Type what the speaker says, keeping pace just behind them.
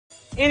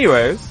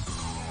Anyways,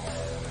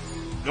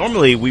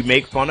 normally we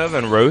make fun of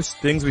and roast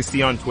things we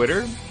see on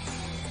Twitter,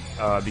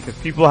 because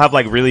people have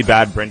like really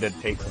bad Brenda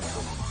takes.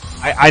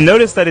 I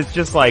noticed that it's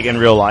just like in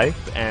real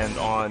life and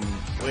on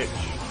Twitch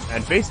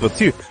and Facebook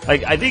too.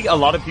 Like, I think a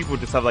lot of people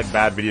just have like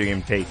bad video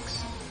game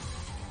takes.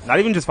 Not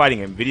even just fighting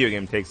game, video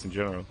game takes in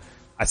general.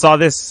 I saw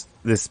this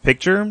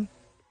picture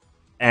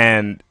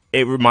and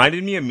it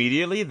reminded me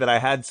immediately that I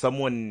had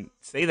someone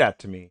say that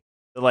to me.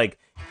 That, like,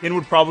 Ken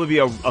would probably be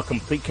a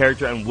complete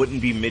character and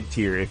wouldn't be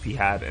mid-tier if he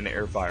had an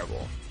air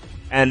fireball.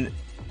 And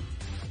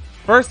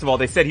first of all,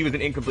 they said he was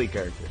an incomplete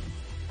character.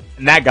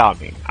 And that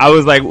got me. I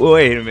was like,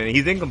 wait a minute,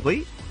 he's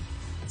incomplete?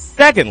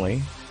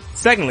 Secondly,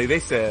 they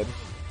said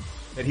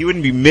that he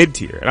wouldn't be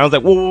mid-tier. And I was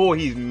like, whoa,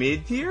 he's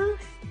mid-tier?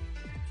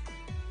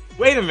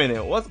 Wait a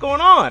minute, what's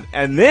going on?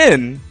 And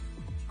then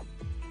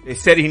they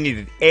said he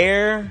needed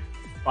air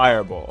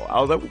fireball.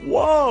 I was like,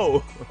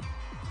 whoa.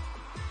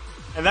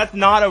 And that's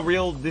not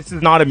this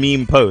is not a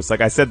meme post.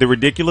 Like I said, the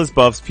ridiculous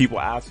buffs people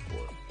ask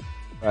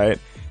for, right?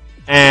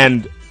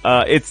 And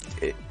it's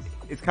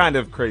kind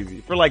of crazy.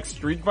 For like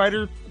Street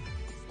Fighter,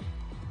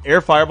 air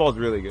fireball is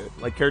really good.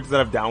 Like characters that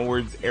have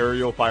downwards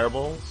aerial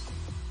fireballs,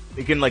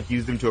 they can like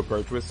use them to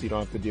approach with, so you don't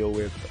have to deal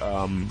with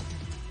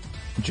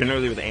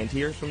generally with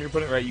anti-airs from your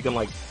opponent, right? You can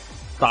like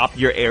stop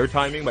your air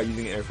timing by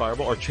using air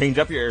fireball, or change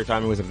up your air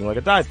timing with something like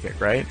a dive kick,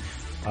 right?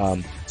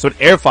 So an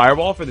air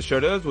fireball for the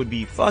Shotos would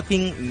be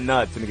fucking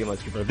nuts in a game like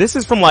Street Fighter. This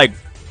is from like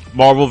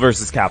Marvel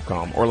vs.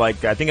 Capcom, or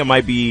like I think it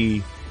might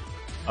be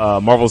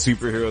Marvel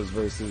Superheroes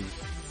versus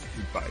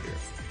Street Fighter.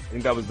 I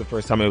think that was the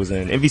first time it was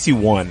in MVC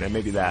 1, and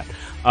maybe that.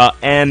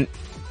 And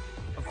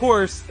of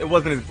course, it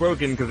wasn't as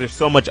broken because there's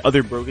so much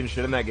other broken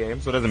shit in that game,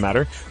 so it doesn't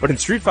matter. But in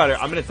Street Fighter,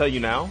 I'm gonna tell you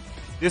now,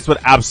 this would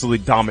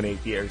absolutely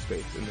dominate the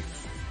airspace.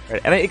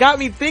 Right? And it got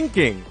me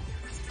thinking,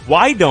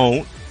 why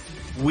don't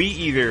we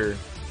either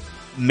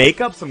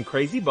make up some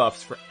crazy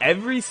buffs for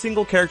every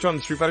single character on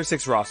the Street Fighter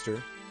 6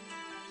 roster,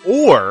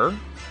 or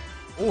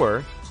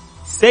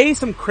say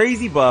some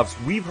crazy buffs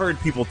we've heard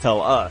people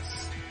tell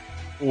us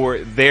or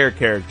their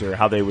character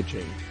how they would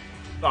change.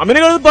 So I'm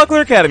gonna go to the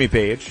Buckler Academy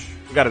page.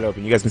 We got it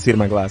open. You guys can see it in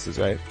my glasses,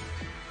 right?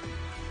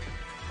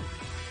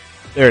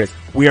 There it is.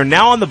 We are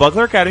now on the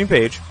Buckler Academy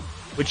page,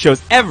 which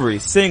shows every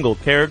single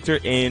character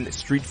in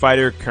Street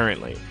Fighter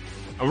currently.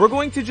 And we're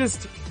gonna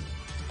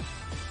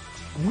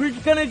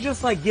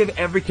just like give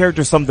every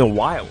character something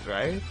wild,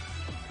 right?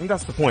 I think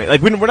that's the point.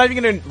 Like we're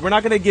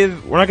not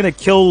gonna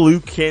kill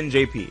Luke, Ken,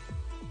 JP,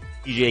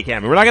 EJ,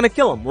 Cammy. We're not gonna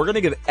kill them. We're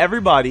gonna give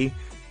everybody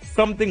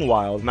something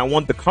wild, and I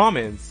want the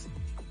comments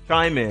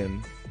chime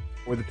in,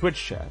 or the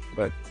Twitch chat,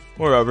 but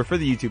moreover for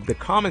the YouTube, the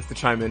comments to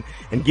chime in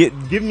and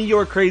give me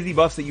your crazy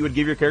buffs that you would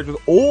give your characters,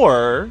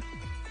 or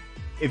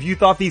if you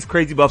thought these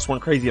crazy buffs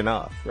weren't crazy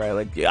enough, right?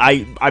 Like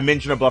I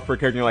mentioned a buff for a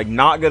character, and you're like,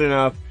 not good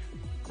enough.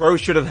 Bro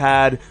should have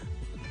had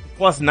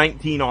plus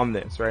 19 on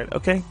this, right?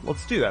 Okay,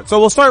 let's do that. So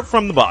we'll start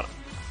from the bottom.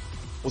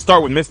 We'll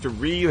start with Mr.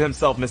 Ryu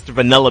himself, Mr.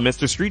 Vanilla,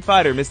 Mr. Street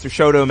Fighter, Mr.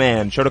 Shoto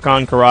Man,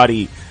 Shotokan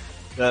Karate,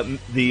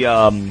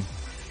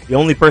 the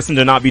only person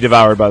to not be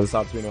devoured by the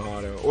Satsui no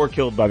Hado, or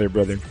killed by their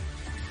brother.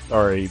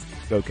 Sorry,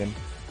 Goken.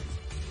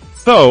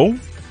 So,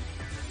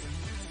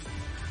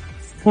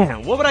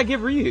 what would I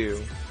give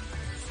Ryu?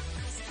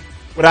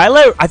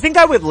 I think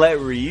I would let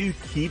Ryu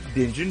keep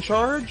Dinjin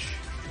charge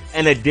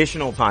an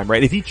additional time,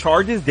 right? If he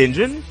charges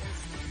Dinjin,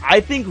 I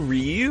think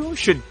Ryu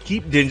should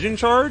keep Dinjin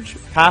charge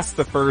past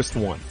the first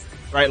one,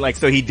 right? Like,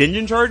 so he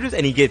Dinjin charges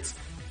and he gets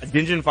a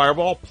Dinjin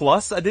Fireball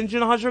plus a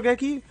Dinjin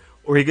Hashogeki,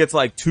 or he gets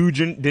like 2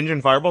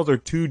 Dinjin Fireballs or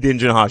 2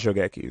 Dinjin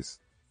Hashogekis.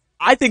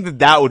 I think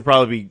that would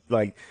probably be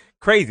like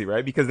crazy,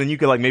 right? Because then you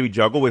could like maybe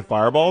juggle with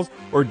Fireballs,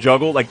 or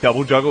double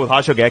juggle with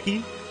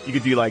Hashogeki. You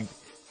could do like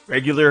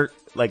regular,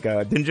 like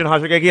Dinjin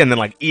Hashogeki, and then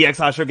like EX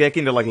Hashogeki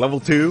into like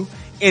level 2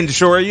 into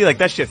Shoryu. Like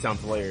that shit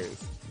sounds hilarious.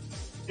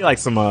 I feel like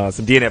some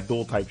DNF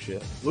duel type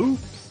shit.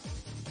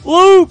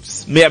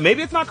 Loops! Yeah,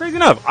 maybe it's not crazy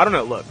enough. I don't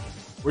know. Look,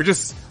 we're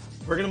just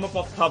bringing them up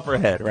off the top of our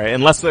head, right?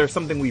 Unless there's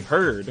something we've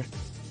heard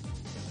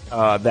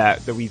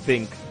that we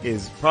think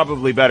is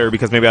probably better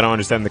because maybe I don't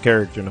understand the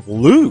character enough.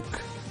 Luke.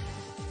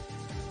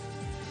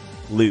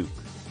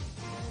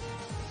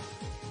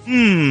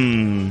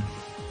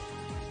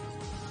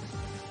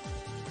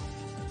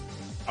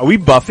 Are we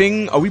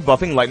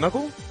buffing Light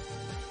Knuckle?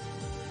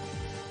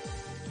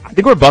 I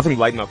think we're buffing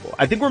Light Knuckle.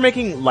 I think we're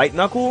making Light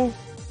Knuckle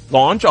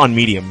launch on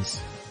mediums.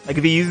 Like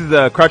if he uses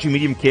a crouching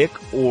medium kick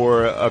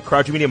or a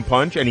crouching medium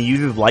punch and he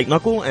uses Light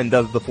Knuckle and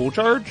does the full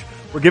charge,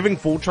 we're giving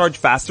full charge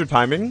faster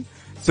timing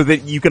so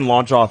that you can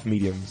launch off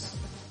mediums.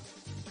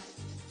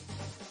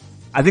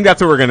 I think that's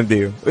what we're gonna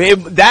do.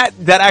 That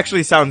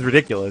actually sounds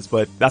ridiculous,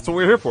 but that's what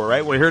we're here for,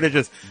 right? We're here to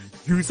just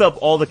juice up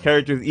all the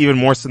characters even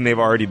more so than they've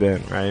already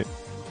been, right?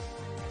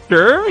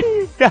 Sure?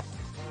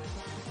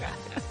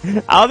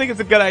 I don't think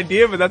it's a good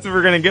idea, but that's what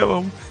we're gonna give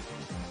them.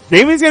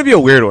 Jamie's gonna be a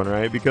weird one,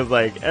 right? Because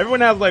like,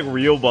 everyone has like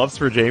real buffs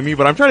for Jamie,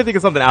 but I'm trying to think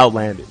of something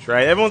outlandish,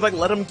 right? Everyone's like,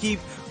 let him keep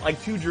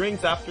like 2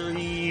 drinks after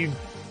he...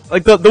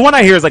 Like the one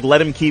I hear is like,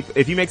 let him keep,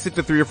 if he makes it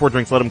to 3 or 4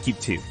 drinks, let him keep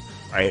 2,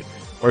 right?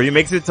 Or he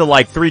makes it to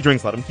like 3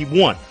 drinks, let him keep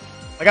 1.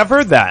 Like, I've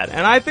heard that,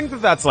 and I think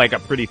that that's like a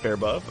pretty fair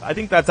buff. I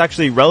think that's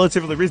actually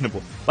relatively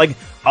reasonable. Like,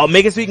 I'll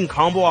make it so you can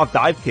combo off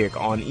dive kick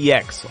on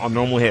EX, on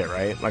normal hit,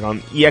 right? Like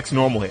on EX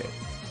normal hit.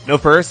 No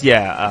first?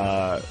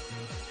 Yeah,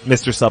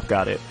 Mr. Sup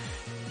got it.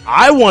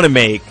 I want to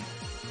make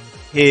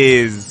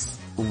his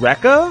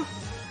Rekka,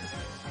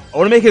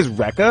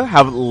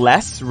 have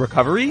less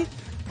recovery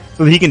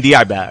so that he can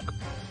DI back.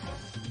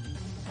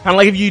 Kind of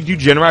like if you do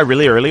Genrai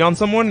really early on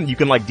someone, you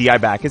can like DI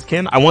back his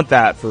kin. I want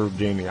that for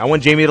Jamie. I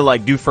want Jamie to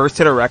like do first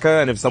hit of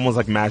Rekka, and if someone's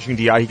like mashing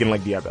DI, he can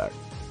like DI back.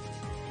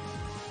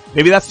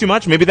 Maybe that's too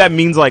much. Maybe that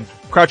means like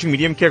crouching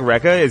medium kick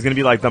Rekka is gonna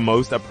be like the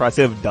most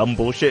oppressive, dumb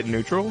bullshit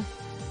neutral.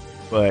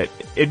 But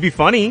it'd be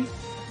funny.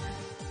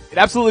 It'd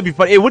absolutely be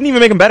funny. It wouldn't even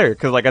make him better,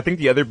 because like I think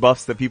the other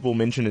buffs that people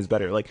mention is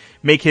better. Like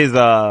make his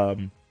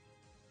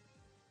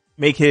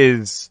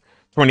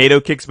tornado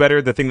kicks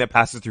better, the thing that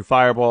passes through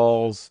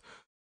fireballs.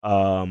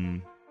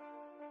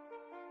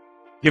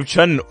 Give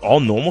Chun all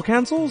normal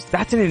cancels?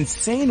 That's an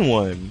insane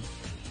one.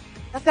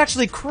 That's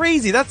actually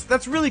crazy.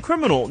 That's really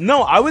criminal.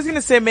 No, I was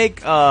gonna say make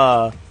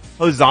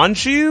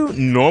Hozanshu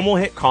normal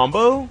hit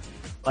combo.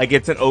 Like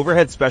it's an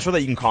overhead special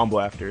that you can combo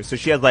after. So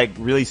she has like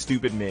really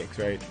stupid mix,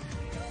 right?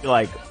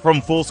 Like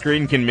from full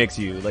screen can mix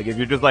you. Like if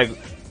you're just like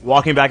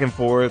walking back and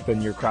forth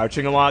and you're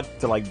crouching a lot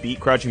to like beat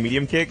crouching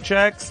medium kick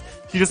checks,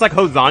 she just like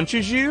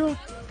Hozanshu's you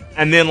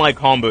and then like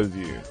combos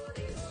you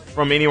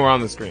from anywhere on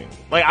the screen.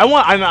 Like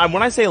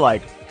when I say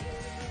like,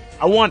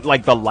 I want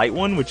like the light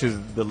one, which is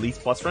the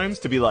least plus frames,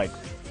 to be like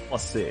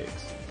 +6.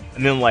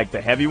 And then like the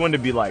heavy one to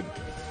be like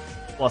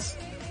plus,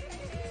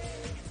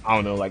 I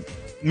don't know, like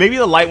maybe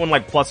the light one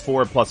like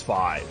 +4,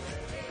 +5.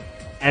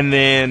 And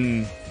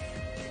then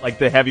like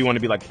the heavy one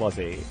to be like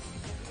 +8.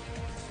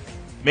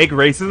 Make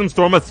Racism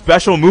Storm a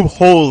special move.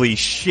 Holy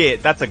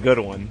shit, that's a good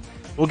one.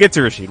 We'll get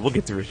to Rashid.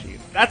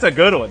 That's a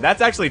good one.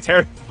 That's actually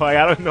terrifying.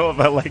 I don't know if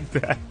I like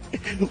that.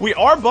 We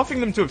are buffing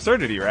them to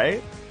absurdity,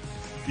 right?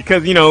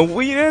 Because,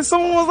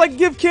 someone was like,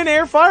 give Kin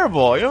air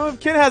fireball. If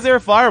Kin has air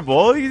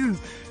fireball, you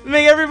just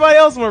make everybody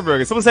else more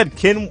burger. Someone said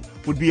Kin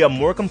would be a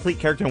more complete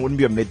character and wouldn't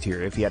be a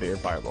mid-tier if he had air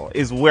fireball,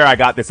 is where I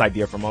got this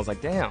idea from. I was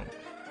like, damn,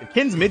 if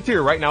Kin's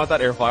mid-tier right now without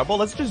air fireball,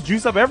 let's just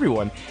juice up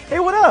everyone. Hey,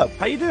 what up?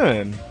 How you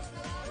doing?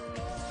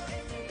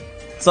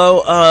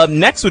 So,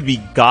 next would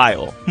be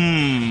Guile.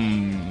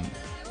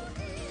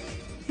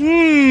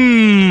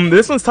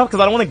 This one's tough because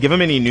I don't want to give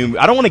him any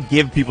I don't want to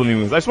give people new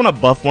moves. I just want to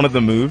buff one of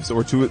the moves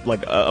or two,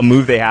 like a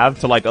move they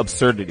have to like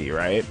absurdity,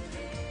 right?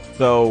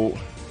 So,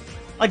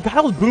 like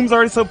Guile's boom's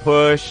already so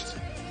pushed.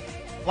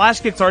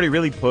 Flash kick's already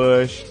really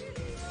pushed.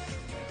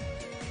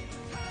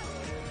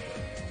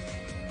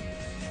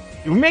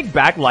 Do we make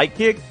back light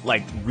kick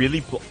like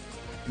really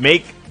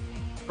make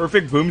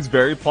perfect booms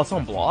very plus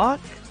on block?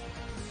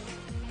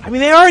 I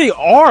mean, they already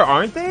are,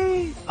 aren't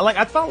they? Like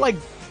I thought like.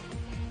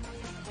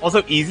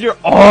 Also easier.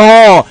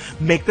 Oh,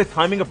 make the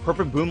timing of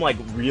perfect boom like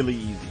really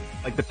easy.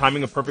 Like the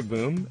timing of perfect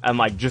boom and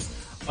like just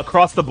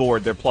across the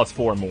board they're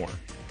 +4 more.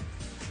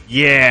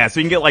 Yeah, so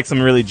you can get like some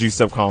really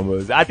juiced up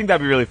combos. I think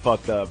that'd be really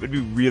fucked up. It'd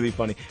be really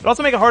funny. It'd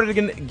also make it harder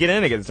to get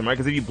in against him, right?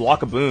 Because if you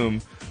block a boom,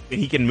 then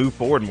he can move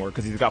forward more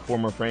because he's got 4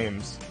 more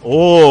frames.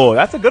 Oh,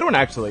 that's a good one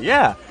actually.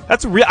 Yeah,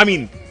 that's a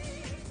really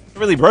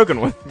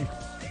broken one.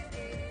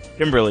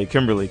 Kimberly.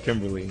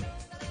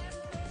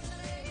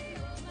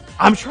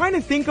 I'm trying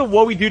to think of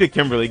what we do to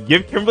Kimberly.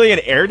 Give Kimberly an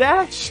air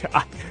dash?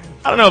 I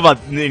don't know about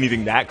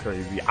anything that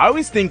crazy. I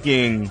was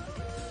thinking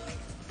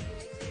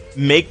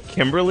make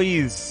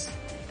Kimberly's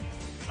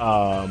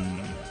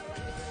run,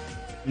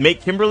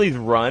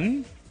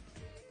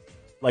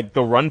 like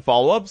the run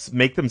follow-ups,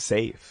 make them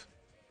safe.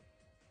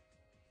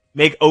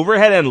 Make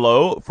overhead and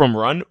low from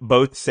run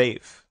both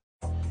safe.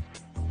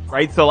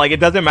 Right? So like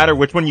it doesn't matter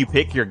which one you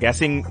pick, you're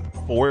guessing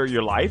for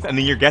your life, and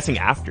then you're guessing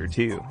after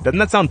too. Doesn't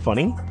that sound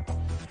funny?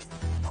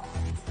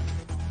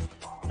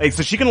 Like,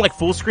 so she can like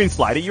full screen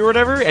slide at you or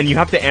whatever, and you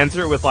have to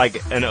answer it with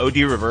like an OD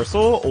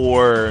reversal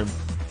or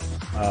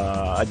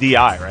a DI,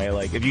 right?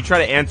 Like if you try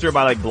to answer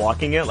by like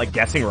blocking it, like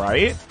guessing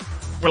right,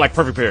 or like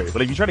perfect parry.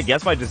 But if you try to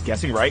guess by just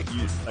guessing right,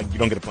 you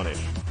don't get a punish.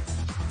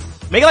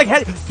 Make it like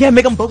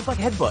make them both like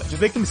headbutt.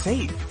 Just make them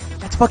safe.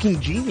 That's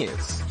fucking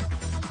genius.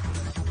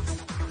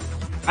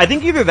 I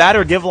think either that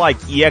or give like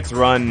EX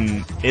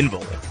run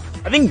invul.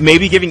 I think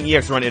maybe giving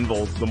EX run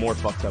invul is the more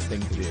fucked up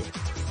thing to do.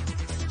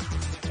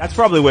 That's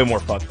probably way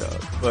more fucked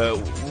up. But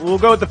we'll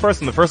go with the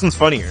first one. The first one's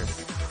funnier.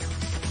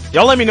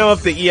 Y'all let me know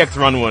if the EX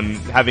run one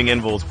having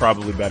invul is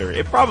probably better.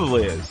 It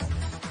probably is.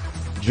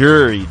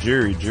 Jury.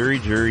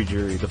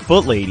 The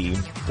foot lady.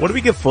 What do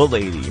we give foot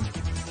lady?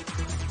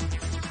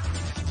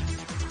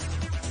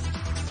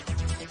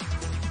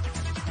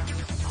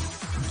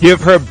 Give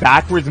her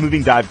backwards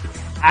moving dive kick.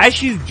 As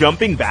she's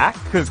jumping back,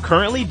 because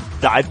currently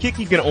dive kick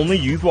you can only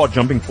use while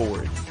jumping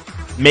forward.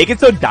 Make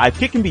it so dive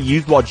kick can be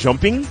used while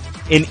jumping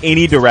in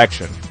any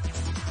direction.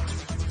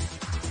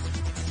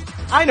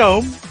 I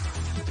know.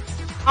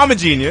 I'm a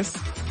genius.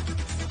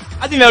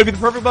 I think that would be the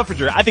perfect buff for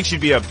her. I think she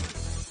would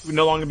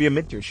no longer be a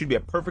mid-tier. She'd be a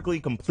perfectly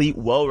complete,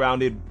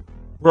 well-rounded,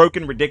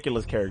 broken,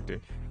 ridiculous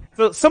character.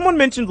 So someone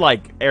mentioned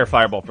like air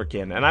fireball for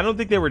Kin, and I don't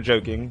think they were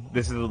joking.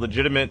 This is a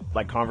legitimate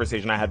like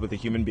conversation I had with a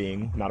human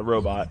being, not a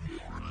robot.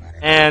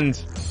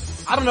 And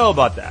I don't know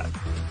about that.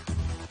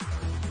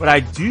 But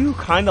I do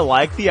kind of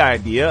like the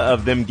idea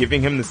of them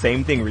giving him the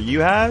same thing Ryu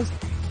has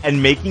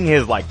and making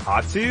his like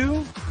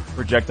Tatsu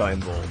projectile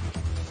invul.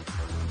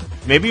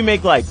 Maybe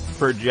make like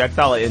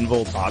projectile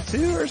invul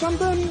Tatsu or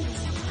something?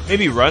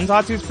 Maybe run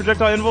Tatsu's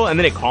projectile invul and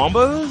then it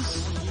combos?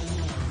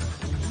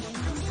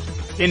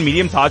 In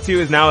medium Tatsu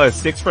is now a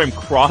 6-frame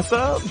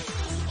cross-up?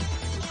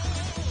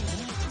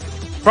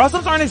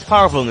 Cross-ups aren't as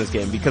powerful in this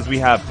game because we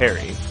have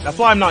parry. That's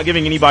why I'm not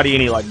giving anybody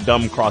any like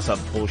dumb cross-up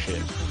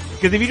bullshit.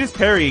 Because if you just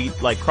parry,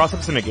 like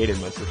cross-ups are negated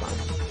most of the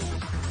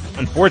time.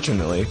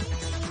 Unfortunately.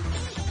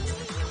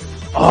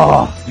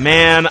 Oh,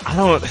 man,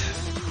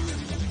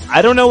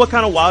 I don't know what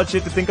kind of wild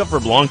shit to think of for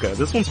Blanca.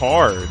 This one's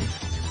hard.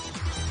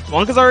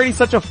 Blanca's already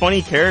such a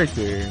funny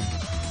character.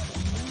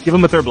 Give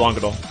him a third Blanca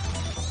doll.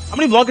 How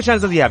many Blanca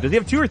channels does he have? Does he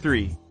have 2 or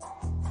 3? Does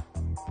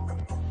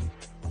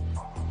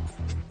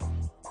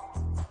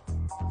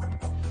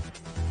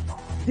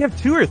he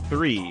have 2 or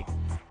 3?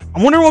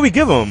 I'm wondering what we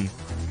give him.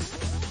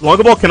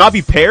 Blanca Ball cannot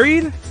be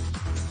parried?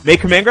 Make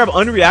command grab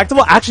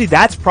unreactable? Actually,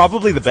 that's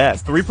probably the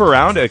best. 3 per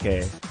round?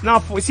 Okay. No,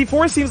 see,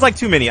 4 seems like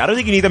too many. I don't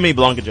think you need that many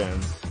Blanca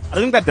gens. I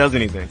don't think that does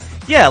anything.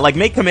 Yeah, like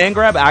make command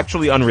grab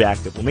actually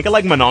unreactable. Make it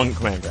like Manon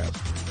command grab.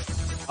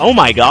 Oh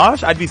my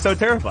gosh, I'd be so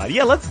terrified.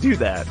 Yeah, let's do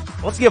that.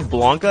 Let's give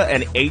Blanca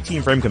an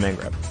 18 frame command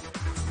grab.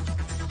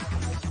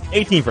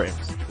 18 frames.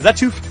 Is that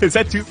too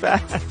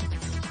fast?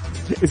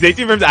 Is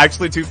 18 frames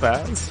actually too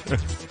fast?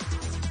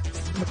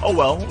 Oh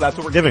well, that's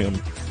what we're giving him.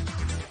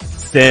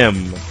 Sim.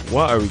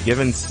 What are we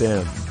giving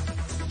Sim?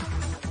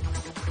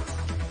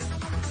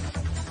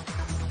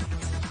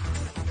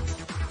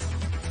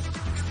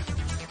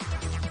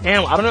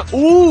 Damn, I don't know.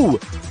 Ooh!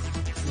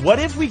 What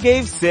if we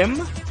gave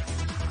Sim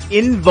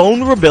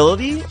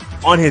invulnerability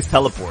on his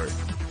teleport?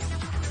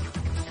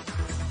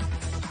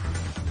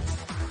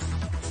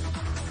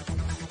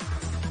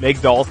 Make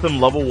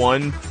Dalsum level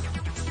 1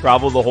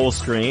 travel the whole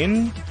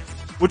screen?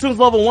 Which one's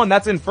level 1?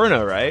 That's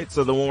Inferno, right?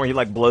 So the one where he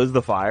like blows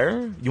the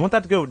fire? You want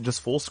that to go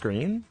just full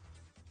screen?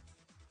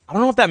 I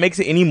don't know if that makes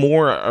it any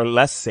more or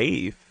less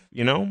safe,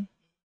 you know?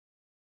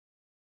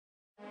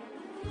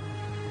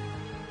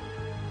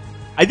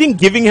 I think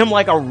giving him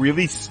like a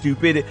really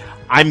stupid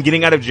I'm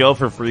getting out of jail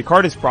for free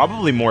card is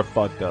probably more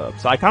fucked up.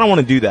 So I kind of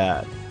want to do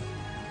that.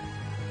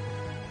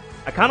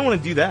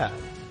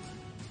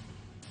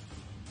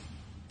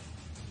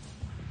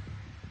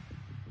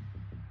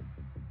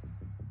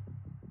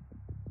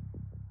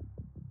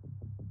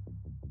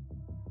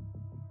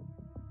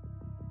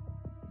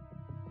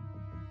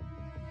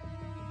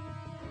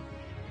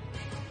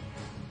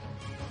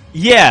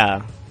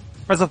 Yeah.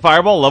 Press a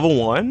fireball level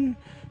 1?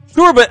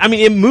 Sure, but I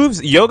mean, it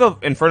moves, Yoga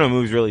Inferno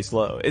moves really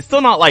slow. It's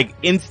still not like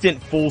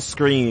instant full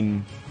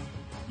screen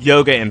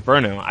Yoga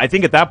Inferno. I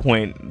think at that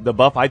point, the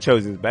buff I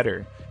chose is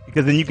better.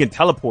 Because then you can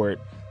teleport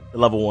the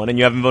level 1 and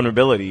you have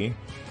invulnerability.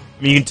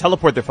 I mean, you can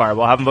teleport the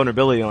fireball, have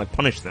invulnerability and like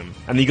punish them.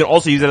 And you can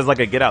also use it as like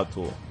a get out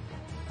tool.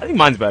 I think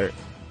mine's better.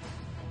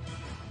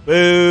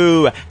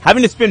 Boo!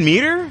 Having to spin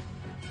meter?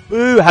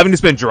 Boo! Having to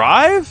spin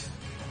drive?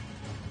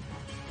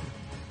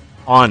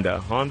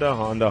 Honda.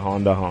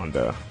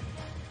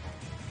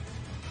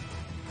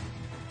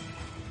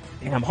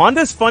 Damn,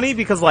 Honda's funny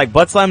because like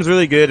Butt Slam's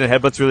really good and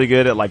Headbutt's really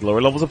good at like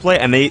lower levels of play,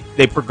 and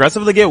they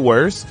progressively get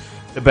worse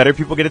the better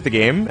people get at the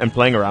game and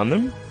playing around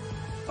them.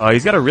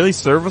 He's got a really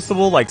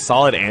serviceable, like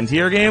solid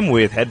anti-air game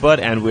with Headbutt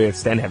and with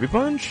Stand Heavy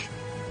Punch.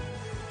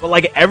 But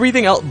like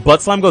everything else,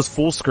 Butt Slam goes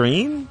full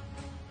screen.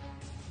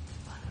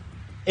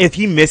 If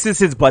he misses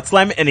his Butt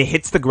Slam and it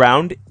hits the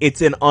ground,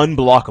 it's an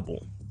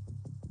unblockable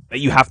that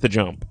you have to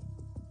jump.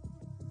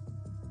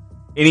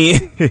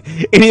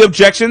 Any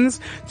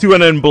objections to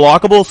an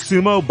unblockable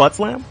sumo butt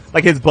slam?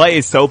 Like his butt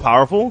is so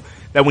powerful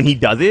that when he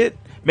does it,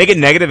 make it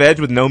negative edge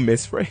with no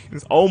miss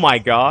frames. Oh my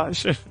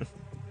gosh.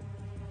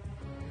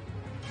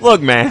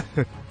 Look, man.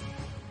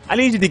 I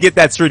need you to get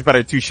that Street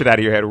Fighter 2 shit out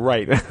of your head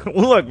right now.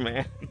 Look,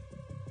 man.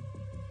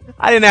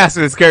 I didn't ask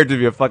for this character to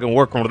be a fucking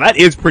war criminal. That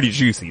is pretty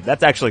juicy.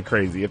 That's actually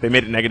crazy. If they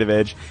made it negative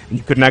edge and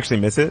you couldn't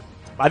actually miss it.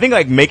 I think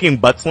like making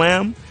butt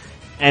slam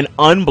and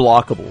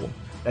unblockable.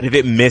 That if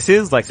it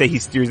misses, like say he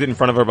steers it in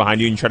front of or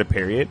behind you and you try to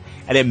parry it,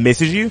 and it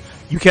misses you,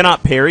 you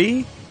cannot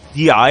parry,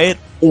 DI it,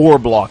 or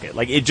block it.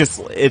 Like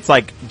it's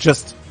like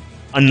just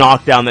a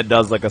knockdown that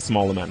does like a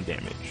small amount of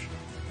damage.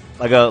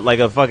 Like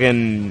a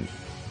fucking,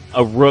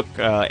 a Rook,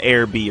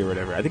 Air B or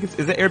whatever. I think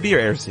is it Air B or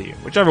Air C?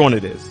 Whichever one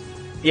it is.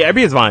 Yeah, Air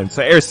B is fine.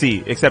 So Air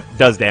C, except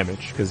does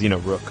damage, cause you know,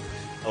 Rook.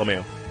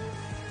 LMAO.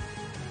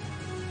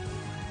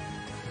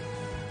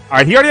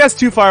 Alright, he already has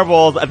 2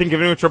 fireballs. I think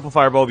giving him a triple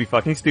fireball would be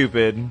fucking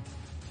stupid.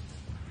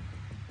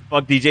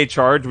 Fuck DJ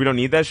charge, we don't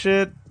need that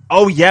shit.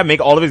 Oh yeah, make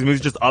all of his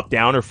moves just up,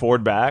 down, or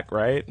forward, back,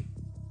 right?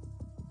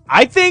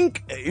 I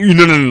think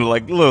no.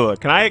 Like, look,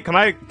 can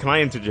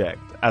I interject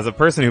as a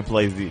person who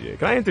plays DJ?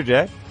 Can I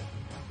interject?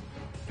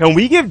 Can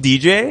we give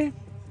DJ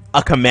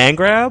a command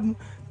grab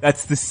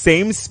that's the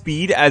same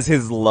speed as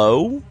his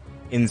low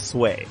in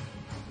Sway.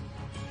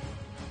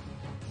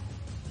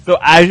 So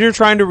as you're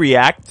trying to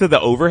react to the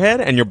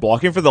overhead and you're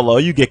blocking for the low,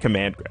 you get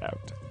command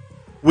grabbed.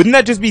 Wouldn't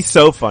that just be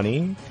so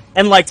funny?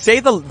 And like, say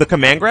the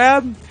command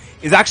grab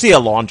is actually a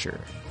launcher.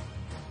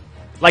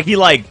 Like he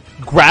like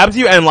grabs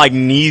you and like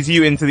knees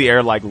you into the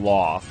air like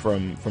Law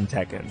from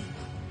Tekken.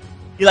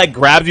 He like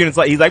grabs you and it's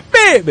like, he's like,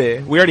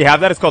 baby! We already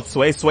have that. It's called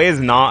Sway. Sway is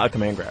not a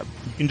command grab.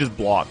 You can just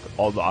block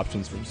all the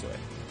options from Sway.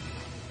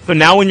 So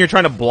now when you're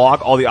trying to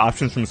block all the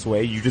options from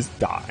Sway, you just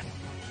die.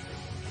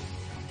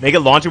 Make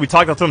it launch it. That's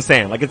what I'm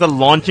saying. Like, it's a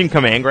launching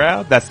command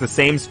grab that's the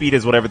same speed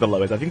as whatever the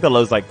low is. I think the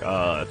low is like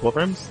 12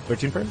 frames,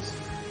 13 frames.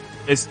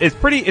 It's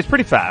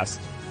pretty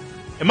fast.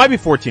 It might be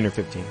 14 or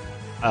 15.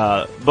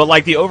 But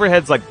like the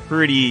overhead's like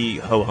pretty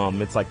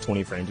ho-hum. It's like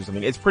 20 frames or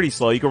something. It's pretty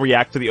slow. You can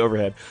react to the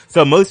overhead.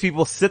 So most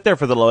people sit there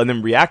for the low and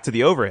then react to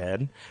the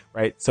overhead,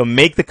 right? So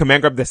make the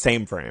command grab the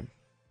same frame.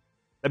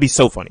 That'd be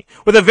so funny.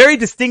 With a very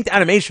distinct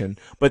animation,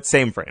 but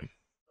same frame.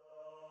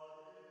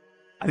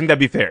 I think that'd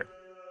be fair.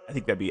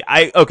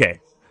 Okay.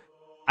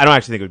 I don't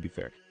actually think it would be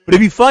fair. But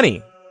it'd be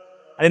funny.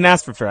 I didn't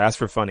ask for fair, I asked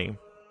for funny.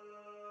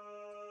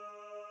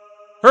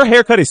 Her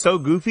haircut is so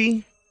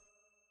goofy.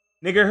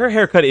 Nigga, her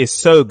haircut is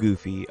so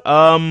goofy.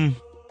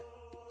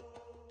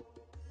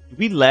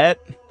 We let...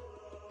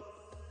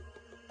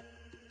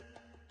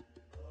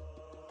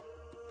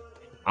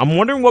 I'm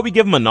wondering what we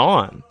give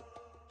Manon.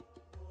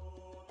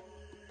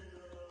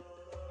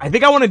 I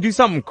think I want to do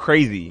something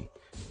crazy.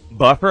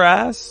 Buff her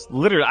ass?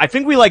 Literally, I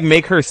think we like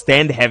make her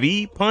stand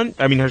heavy punch.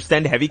 I mean, her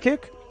stand heavy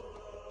kick.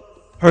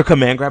 Her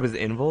command grab is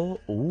invul.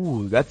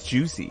 Ooh, that's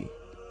juicy.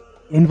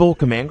 Invul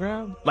command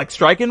grab? Like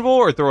strike invul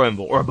or throw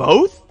invul? Or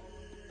both?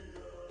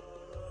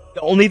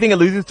 The only thing it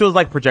loses to is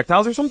like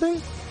projectiles or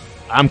something?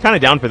 I'm kind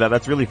of down for that.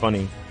 That's really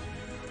funny.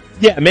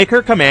 Yeah, make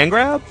her command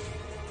grab,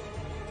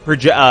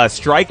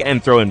 strike,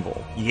 and throw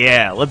invul.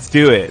 Yeah, let's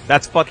do it.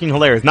 That's fucking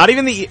hilarious. Not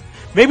even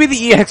maybe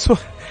the EX one.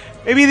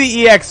 Maybe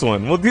the EX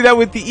one. We'll do that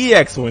with the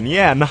EX one.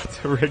 Yeah, not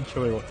the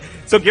regular one.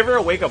 So give her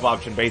a wake up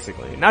option,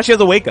 basically. Now she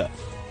has a wake up.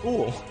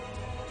 Cool.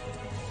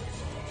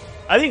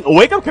 I think a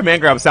wake up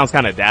command grab sounds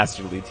kind of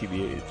dastardly,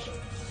 TBH.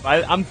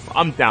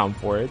 I'm down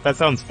for it. That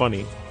sounds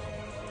funny.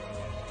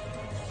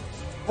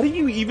 How do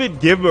you even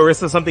give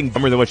Marissa something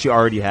dumber than what she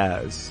already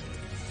has?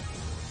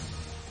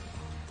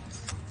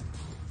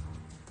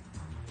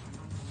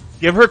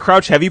 Give her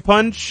crouch heavy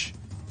punch,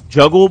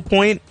 juggle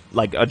point,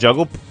 like a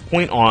juggle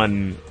point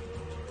on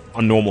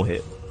normal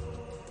hit.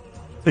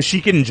 So she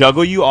can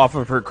juggle you off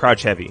of her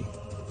crouch heavy.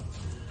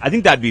 I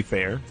think that'd be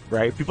fair,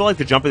 right? People like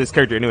to jump at this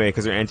character anyway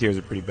because her anti-airs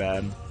are pretty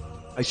bad.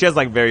 Like she has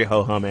like very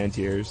ho-hum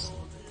anti-airs.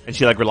 And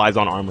she like relies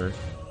on armor.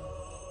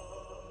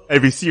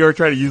 If you see her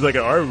try to use like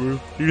an armor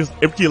move, you just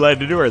empty land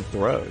to do her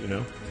throw, you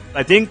know?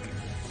 I think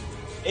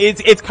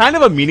it's kind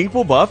of a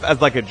meaningful buff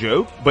as like a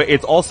joke, but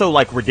it's also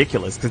like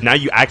ridiculous because now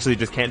you actually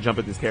just can't jump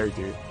at this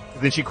character.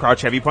 Then she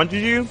crouch heavy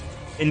punches you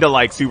into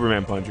like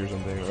Superman punch or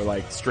something, or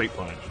like straight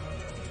punch.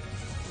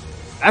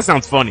 That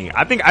sounds funny.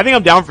 I think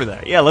I'm down for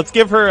that. Yeah, let's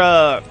give her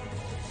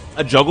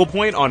a juggle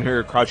point on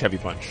her crouch heavy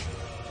punch.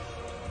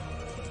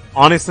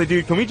 Honestly,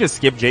 dude, can we just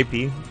skip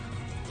JP?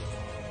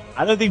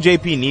 I don't think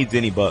JP needs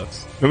any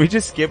buffs. Can we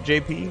just skip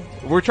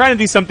JP? We're trying to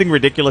do something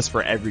ridiculous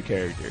for every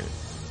character.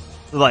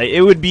 Like,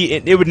 it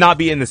would not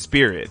be in the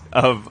spirit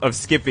of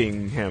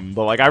skipping him,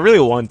 but like, I really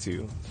want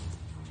to.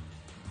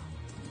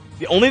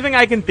 The only thing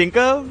I can think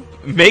of,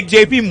 make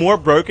JP more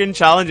broken,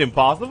 challenge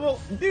impossible?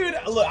 Dude,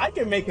 look, I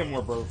can make him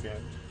more broken.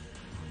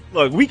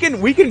 Look, we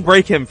can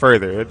break him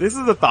further. This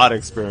is a thought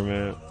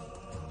experiment.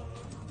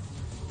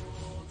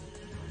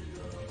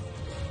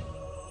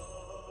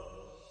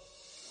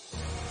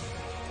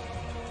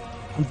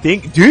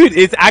 Dude,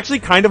 it's actually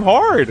kind of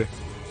hard.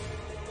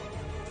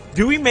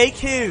 Do we make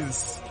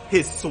his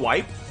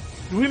swipe?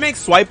 Do we make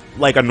swipe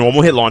like a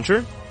normal hit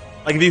launcher?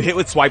 Like if you hit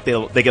with swipe,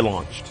 they get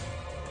launched,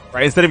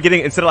 right? Instead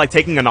of like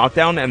taking a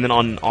knockdown and then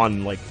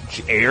on like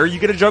air you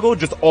get a juggle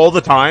just all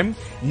the time.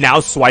 Now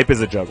swipe is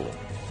a juggle,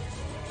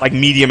 like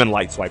medium and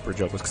light swipe are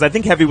juggles. Because I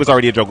think heavy was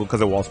already a juggle because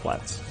of wall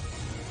splats.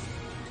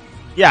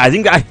 Yeah, I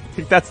think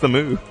that's the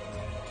move.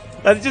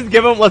 Let's just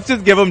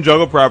give him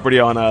juggle property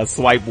on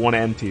swipe 1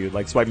 and 2,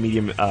 like swipe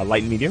medium,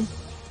 light and medium.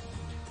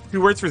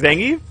 2 words for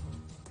Zangief?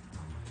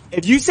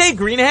 If you say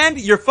green hand,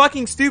 you're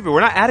fucking stupid. We're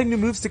not adding new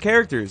moves to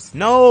characters.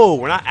 No,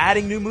 we're not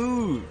adding new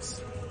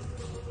moves.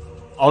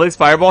 All these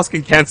fireballs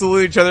can cancel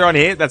each other on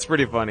hit? That's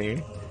pretty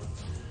funny.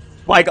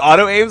 Like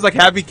auto aims, like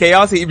Happy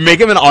Chaos, make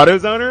him an auto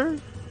zoner?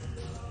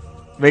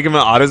 Make him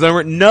an auto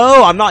zoner?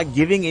 No, I'm not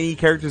giving any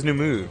characters new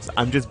moves.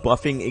 I'm just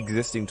buffing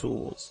existing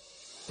tools.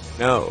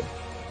 No.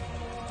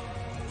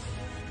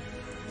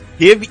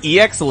 Give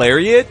EX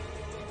Lariat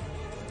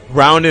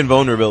ground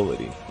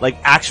invulnerability. Like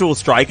actual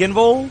strike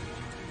invul,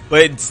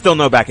 but it's still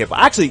no back hit.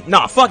 Actually,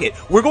 nah, fuck it.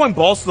 We're going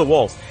balls to the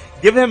walls.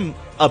 Give him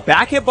a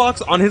back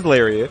hitbox on his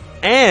Lariat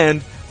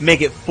and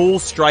make it full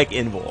strike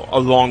invul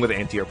along with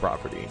anti-air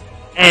property.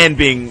 And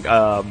being,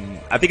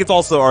 I think it's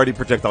also already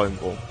projectile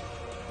invul.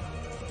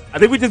 I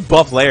think we just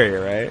buff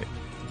Lariat, right?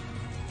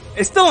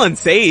 It's still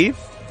unsafe.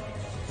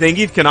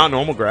 Zangief cannot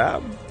normal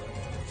grab.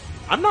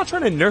 I'm not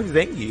trying to nerf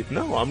Zangief.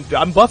 No, I'm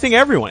buffing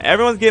everyone.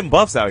 Everyone's getting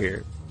buffs out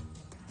here.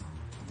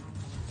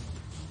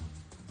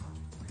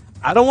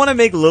 I don't want to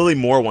make Lily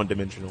more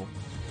one-dimensional.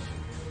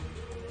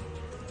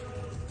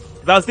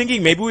 I was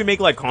thinking maybe we make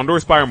like Condor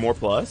Spire more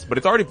plus, but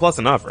it's already plus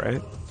enough, right?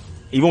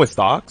 Even with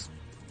stocks.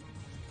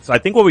 So I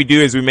think what we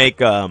do is we make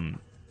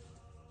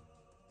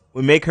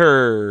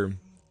her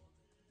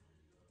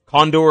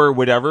Condor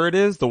whatever it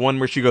is, the one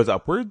where she goes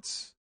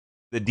upwards,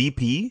 the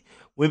DP.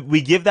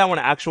 We give that one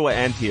actual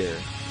anti-air.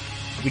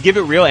 We give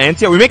it real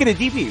anti-air. We make it a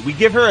DP. We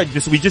give her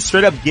we just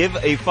straight up give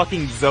a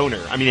fucking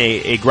zoner. I mean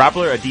a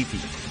grappler a DP.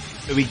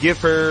 So we give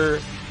her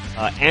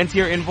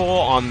anti-air invul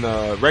on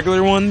the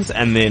regular ones,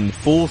 and then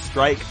full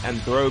strike and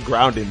throw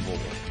ground invul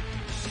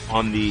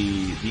on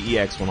the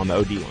EX one, on the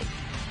OD one.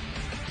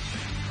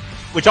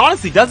 Which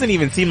honestly doesn't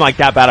even seem like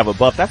that bad of a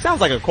buff. That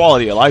sounds like a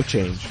quality of life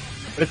change.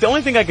 But it's the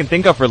only thing I can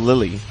think of for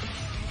Lily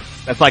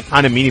that's like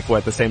kind of meaningful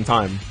at the same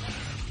time.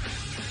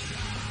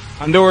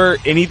 Condor,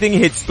 anything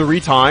hits 3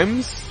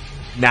 times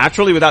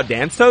naturally without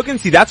dance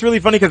tokens. See, that's really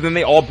funny because then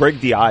they all break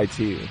DI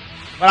too.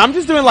 But I'm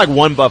just doing like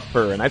 1 buff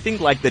per, and I think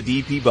like the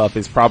DP buff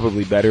is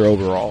probably better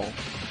overall.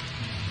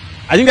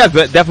 I think that's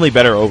definitely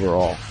better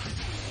overall.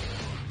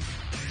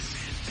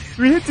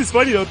 3 hits is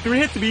funny though. 3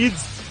 hits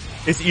means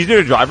it's easier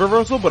to drive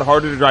reversal, but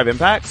harder to drive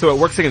impact. So it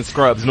works against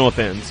scrubs, no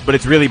offense, but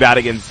it's really bad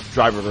against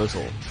drive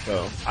reversal.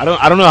 So I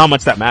don't know how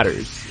much that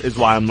matters. Is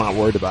why I'm not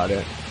worried about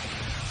it.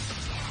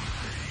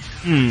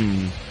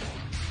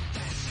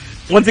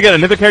 Once again,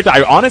 another character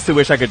I honestly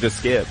wish I could just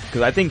skip,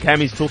 because I think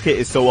Cammy's toolkit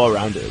is so well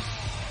rounded.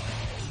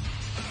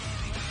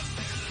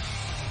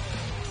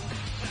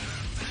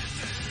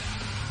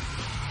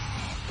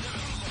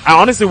 I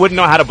honestly wouldn't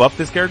know how to buff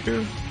this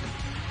character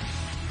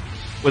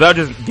without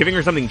just giving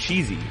her something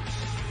cheesy.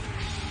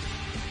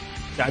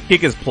 Dive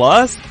kick is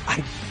plus?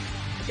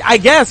 I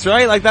guess,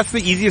 right? Like, that's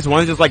the easiest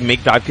one, just like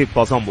make dive kick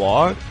plus on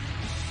block.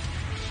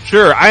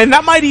 Sure, and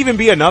that might even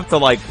be enough to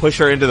like push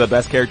her into the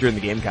best character in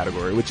the game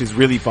category, which is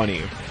really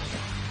funny.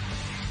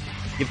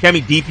 Give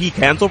Cammy DP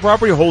cancel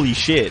property? Holy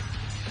shit.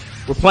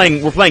 We're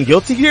playing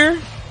guilty here?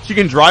 She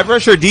can drive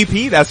rush her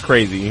DP? That's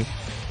crazy.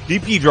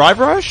 DP drive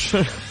rush?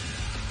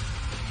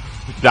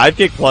 Dive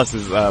kick plus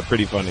is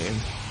pretty funny.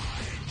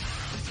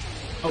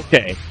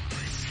 Okay.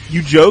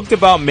 You joked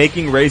about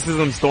making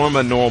Racism Storm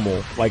a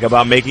normal, like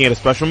about making it a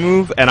special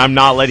move, and I'm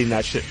not letting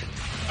that shit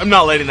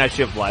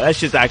fly. That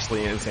shit's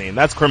actually insane.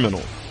 That's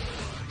criminal.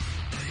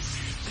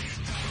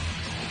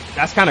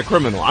 That's kind of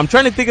criminal. I'm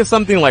trying to think of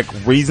something like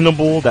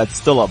reasonable that's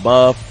still a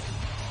buff.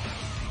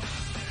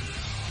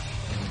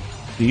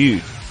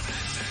 Dude.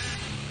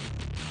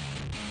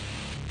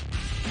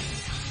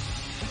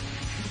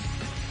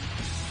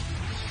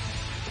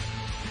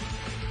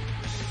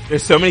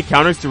 There's so many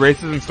counters to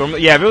Racism Storm.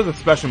 Yeah, if it was a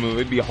special move,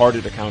 it'd be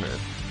harder to counter.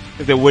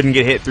 Because it wouldn't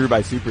get hit through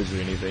by supers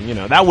or anything. You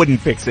know, that wouldn't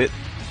fix it.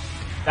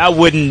 That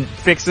wouldn't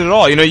fix it at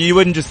all. You know, you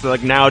wouldn't just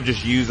like now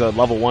just use a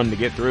level 1 to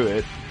get through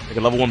it. Like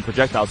a level 1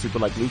 projectile super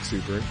like Luke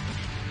super.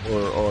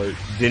 Or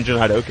Dinjin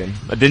Hadoken.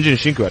 A Dinjin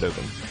Shinku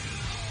Hadoken.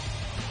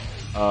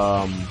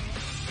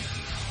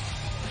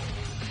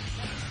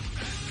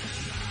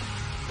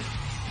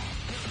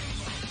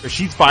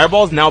 Rasheed's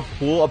fireballs now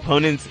pull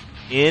opponents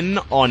in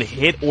on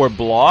hit or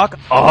block.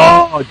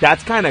 Oh,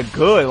 that's kind of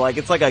good. Like,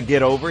 it's like a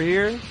get over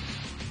here.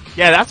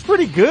 Yeah, that's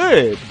pretty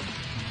good.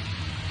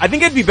 I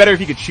think it'd be better if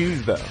he could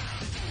choose though.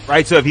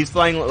 Right? So if he's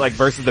playing like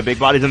versus the big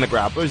bodies and the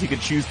grapplers, he could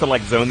choose to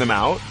like zone them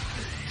out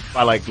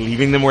by like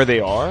leaving them where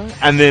they are.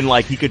 And then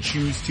like he could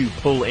choose to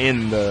pull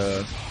in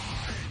the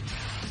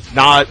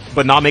not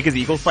make his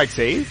Eagle Spike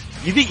safe.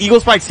 You think Eagle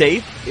Spike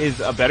safe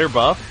is a better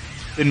buff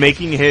than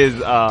making his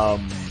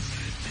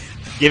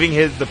giving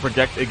his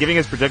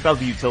projectiles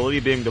the utility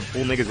of being able to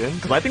pull niggas in?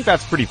 Because I think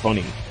that's pretty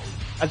funny.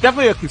 That's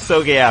definitely a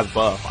Kusoge ass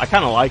buff. I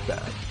kind of like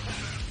that.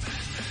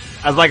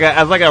 As like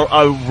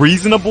a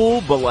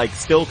reasonable but like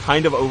still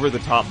kind of over the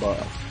top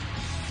buff.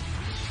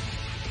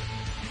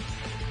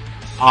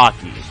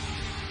 Aki.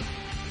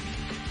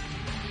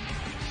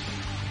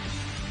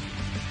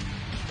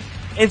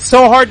 It's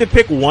so hard to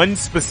pick one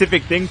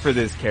specific thing for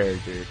this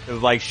character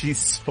because like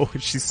she's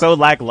so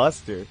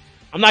lackluster.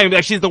 I'm not even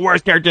like she's the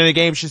worst character in the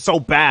game. She's so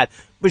bad,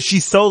 but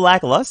she's so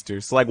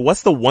lackluster. So like,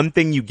 what's the one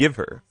thing you give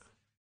her?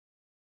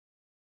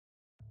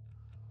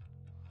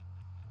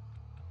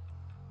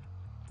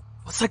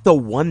 What's like the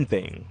one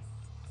thing?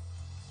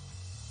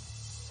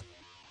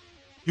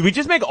 Do we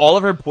just make all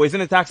of her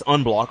poison attacks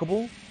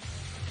unblockable?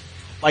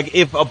 Like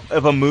if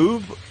a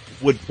move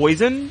would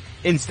poison,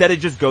 instead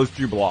it just goes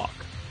through block.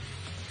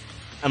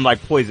 And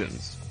like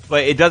poisons.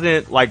 But it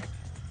doesn't like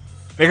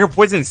make her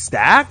poison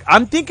stack?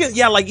 I'm thinking,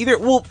 yeah, like either,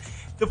 well,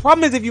 the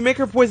problem is if you make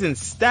her poison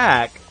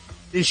stack,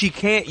 then she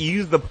can't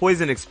use the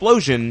poison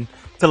explosion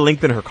to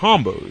lengthen her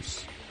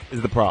combos,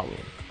 is the problem.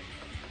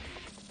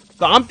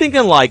 So I'm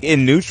thinking like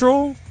in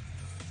neutral,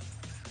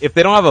 if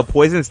they don't have a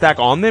poison stack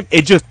on them,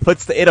 it just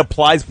it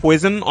applies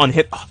poison on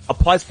hit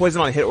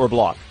or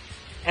block.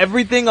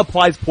 Everything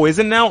applies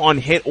poison now on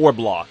hit or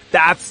block.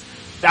 That's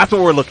what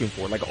we're looking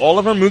for. Like all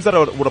of her moves that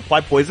would apply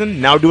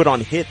poison now do it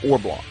on hit or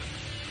block.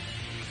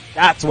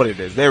 That's what it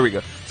is. There we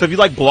go. So if you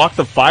like block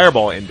the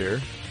fireball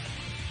ender,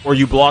 or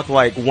you block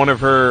like one of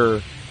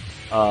her,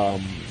 I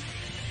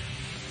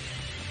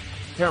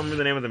can't remember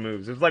the name of the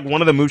moves. It's like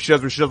one of the moves she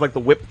does where she does like the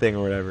whip thing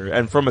or whatever.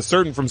 And from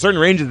certain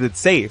ranges it's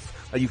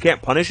safe. Like you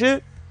can't punish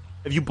it.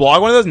 If you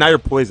block one of those, now you're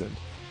poisoned.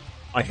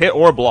 A hit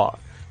or a block.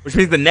 Which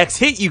means the next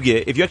hit you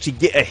get, if you actually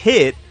get a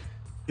hit,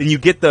 then you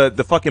get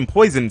the fucking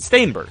poison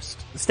stain burst.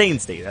 The stain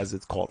state, as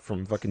it's called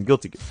from fucking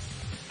Guilty Gear.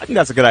 I think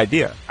that's a good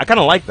idea. I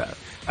kinda like that.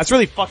 That's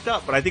really fucked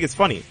up, but I think it's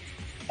funny.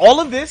 All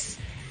of this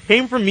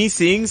came from me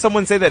seeing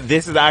someone say that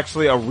this is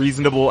actually a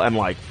reasonable and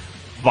like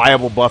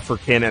viable buff for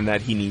Ken and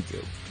that he needs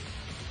it.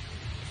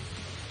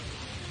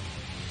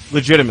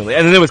 Legitimately.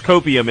 And then there was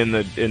copium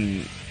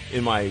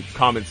in my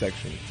comment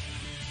section.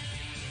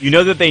 You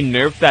know that they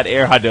nerfed that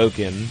air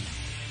Hadoken.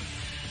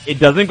 It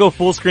doesn't go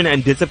full screen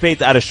and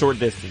dissipates at a short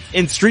distance.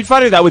 In Street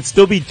Fighter, that would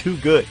still be too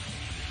good.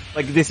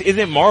 Like, this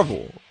isn't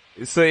Marvel.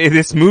 So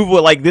this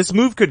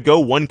move could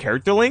go one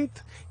character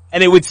length,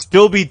 and it would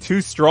still be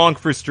too strong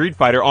for Street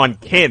Fighter on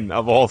Ken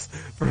of all,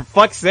 for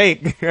fuck's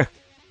sake.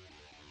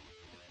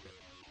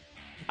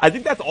 I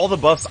think that's all the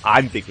buffs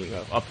I'm thinking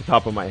of, off the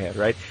top of my head,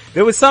 right?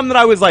 There was some that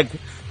I was like,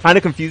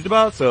 kinda confused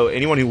about, so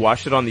anyone who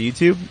watched it on the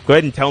YouTube, go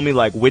ahead and tell me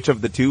like which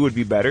of the two would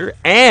be better,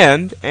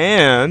 and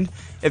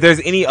if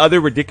there's any other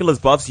ridiculous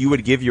buffs you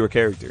would give your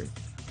character.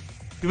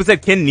 People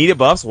said Ken needed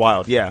buffs?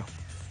 Wild, yeah.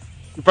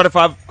 Street Fighter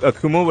 5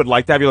 Akuma would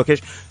like to have your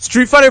location.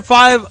 Street Fighter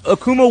 5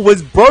 Akuma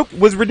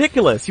was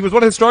ridiculous. He was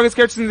one of the strongest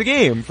characters in the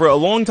game for a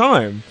long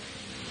time.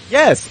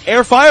 Yes,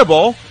 Air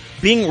Fireball,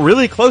 being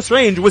really close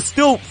range, was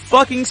still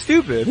fucking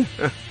stupid.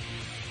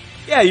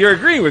 Yeah, you're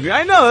agreeing with me.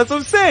 I know, that's what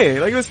I'm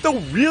saying. Like, it was still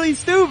really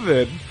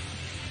stupid.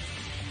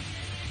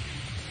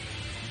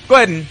 Go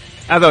ahead and,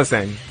 as I was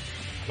saying,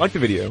 like the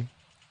video.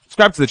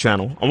 Subscribe to the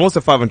channel. Almost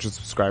at 500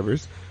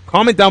 subscribers.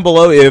 Comment down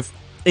below if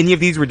any of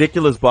these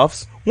ridiculous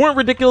buffs weren't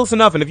ridiculous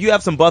enough, and if you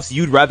have some buffs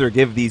you'd rather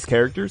give these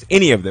characters,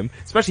 any of them,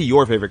 especially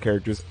your favorite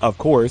characters, of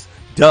course,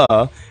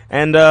 duh.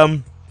 And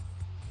I've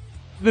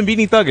been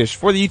Beating Thuggish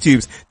for the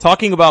YouTubes,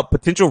 talking about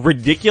potential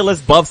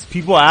ridiculous buffs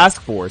people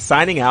ask for,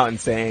 signing out and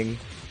saying